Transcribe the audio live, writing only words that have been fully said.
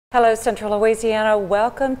Hello, Central Louisiana.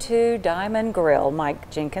 Welcome to Diamond Grill.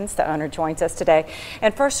 Mike Jenkins, the owner, joins us today.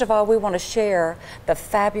 And first of all, we want to share the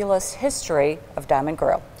fabulous history of Diamond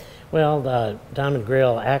Grill. Well, the Diamond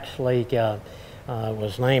Grill actually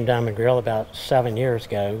was named Diamond Grill about 7 years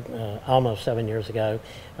ago, almost 7 years ago,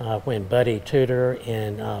 when Buddy Tudor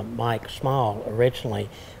and Mike Small originally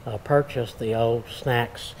purchased the old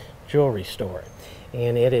Snacks jewelry store.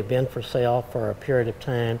 And it had been for sale for a period of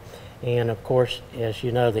time. And of course, as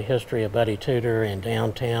you know, the history of Buddy Tudor in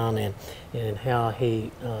downtown and how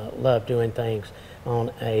he loved doing things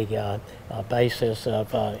on a basis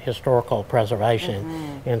of historical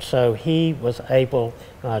preservation. And so he was able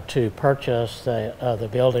to purchase the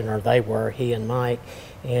building, or they were, he and Mike,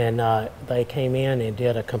 and they came in and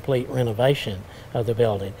did a complete renovation of the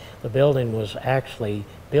building. The building was actually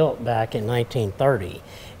built back in 1930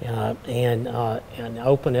 and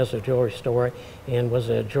opened as a jewelry store, and was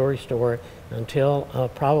a jewelry store until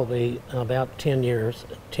probably about 10 years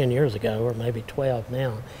ago, or maybe 12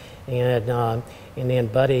 now. And then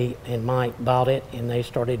Buddy and Mike bought it, and they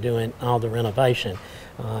started doing all the renovation.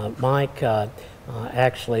 Mike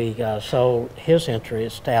actually sold his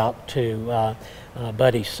interest out to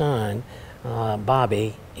Buddy's son,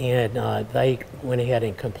 Bobby, and they went ahead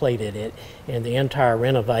and completed it. And the entire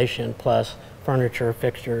renovation, plus furniture,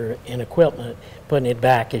 fixture, and equipment, putting it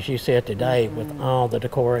back, as you said today, with all the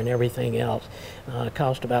decor and everything else,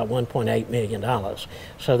 cost about $1.8 million.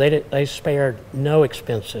 So they spared no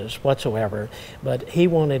expenses whatsoever, but he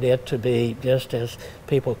wanted it to be, just as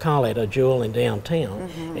people call it, a jewel in downtown.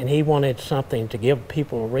 And he wanted something to give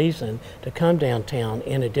people a reason to come downtown,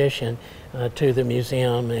 in addition to the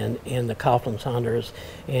museum and the Coughlin Saunders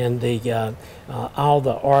and the all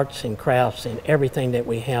the arts and crafts and everything that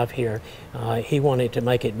we have here. He wanted to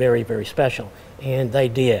make it very, very special, and they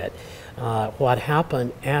did. What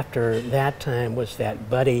happened after that time was that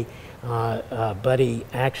Buddy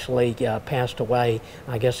actually passed away.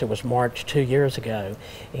 I guess it was March 2 years ago,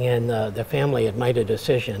 and the family had made a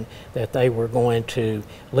decision that they were going to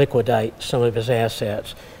liquidate some of his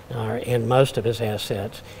assets, and most of his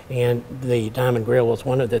assets, and the Diamond Grill was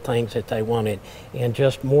one of the things that they wanted. And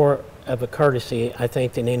just more of a courtesy, I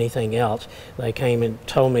think, than anything else, they came and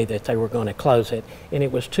told me that they were going to close it, and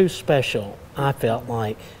it was too special, I felt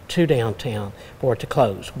like, to downtown for it to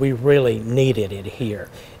close. We really needed it here,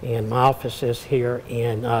 and my office is here,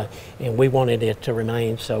 and we wanted it to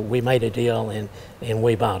remain, so we made a deal and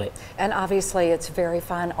we bought it. And obviously it's very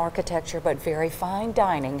fine architecture, but very fine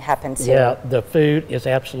dining happens here. Yeah, the food is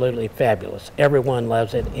absolutely fabulous. Everyone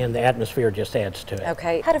loves it, and the atmosphere just adds to it.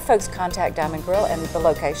 Okay, how do folks contact Diamond Grill and the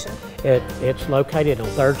location? It's located on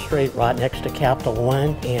 3rd Street, right next to Capital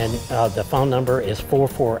One, and the phone number is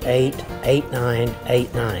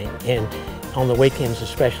 448-8989. And on the weekends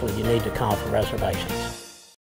especially, you need to call for reservations.